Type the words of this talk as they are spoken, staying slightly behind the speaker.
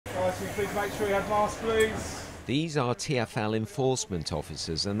Please make sure you have masks, please. These are TfL enforcement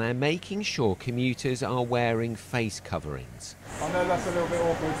officers, and they're making sure commuters are wearing face coverings. I know that's a little bit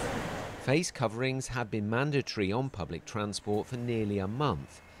awkward. Face coverings have been mandatory on public transport for nearly a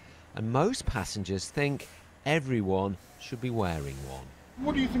month, and most passengers think everyone should be wearing one.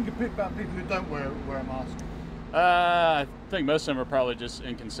 What do you think about people who don't wear a mask? I think most of them are probably just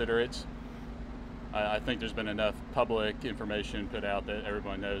inconsiderate. I think there's been enough public information put out that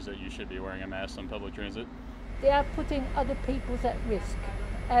everyone knows that you should be wearing a mask on public transit. They are putting other people at risk,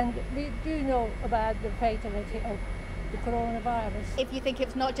 and we do know about the fatality of the coronavirus. If you think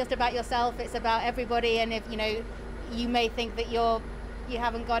it's not just about yourself, it's about everybody, and if you may think that you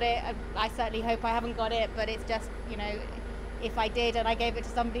haven't got it. I certainly hope I haven't got it, but it's just, if I did and I gave it to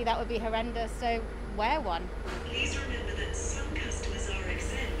somebody, that would be horrendous. So wear one. Please remember that some customers are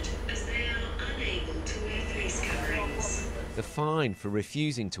exempt as they are unable to wear face coverings. The fine for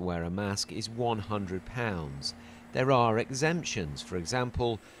refusing to wear a mask is £100. There are exemptions, for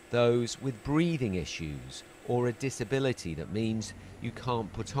example, those with breathing issues or a disability that means you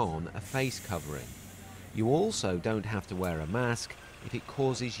can't put on a face covering. You also don't have to wear a mask if it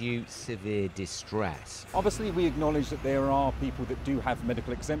causes you severe distress. Obviously, we acknowledge that there are people that do have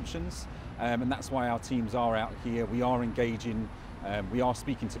medical exemptions, and that's why our teams are out here. We are engaging, we are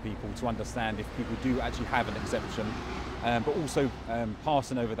speaking to people to understand if people do actually have an exemption, but also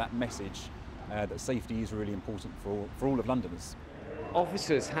passing over that message that safety is really important for all of Londoners.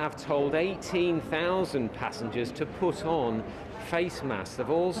 Officers have told 18,000 passengers to put on face masks. They've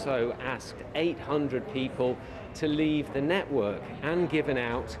also asked 800 people to leave the network and given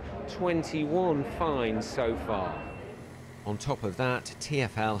out 21 fines so far. On top of that,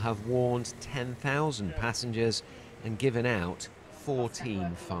 TfL have warned 10,000 passengers and given out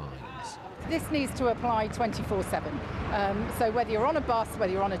 14 fines. This needs to apply 24/7. So whether you're on a bus,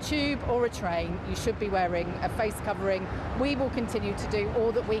 whether you're on a tube or a train, you should be wearing a face covering. We will continue to do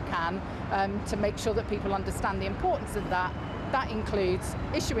all that we can to make sure that people understand the importance of that. That includes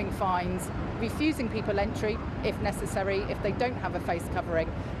issuing fines, refusing people entry if necessary, if they don't have a face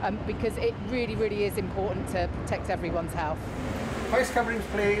covering, because it really, really is important to protect everyone's health. Face coverings,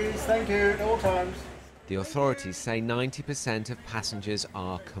 please. Thank you, at all times. The authorities say 90% of passengers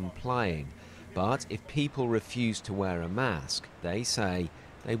are complying, but if people refuse to wear a mask, they say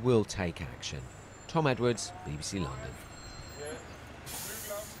they will take action. Tom Edwards, BBC London.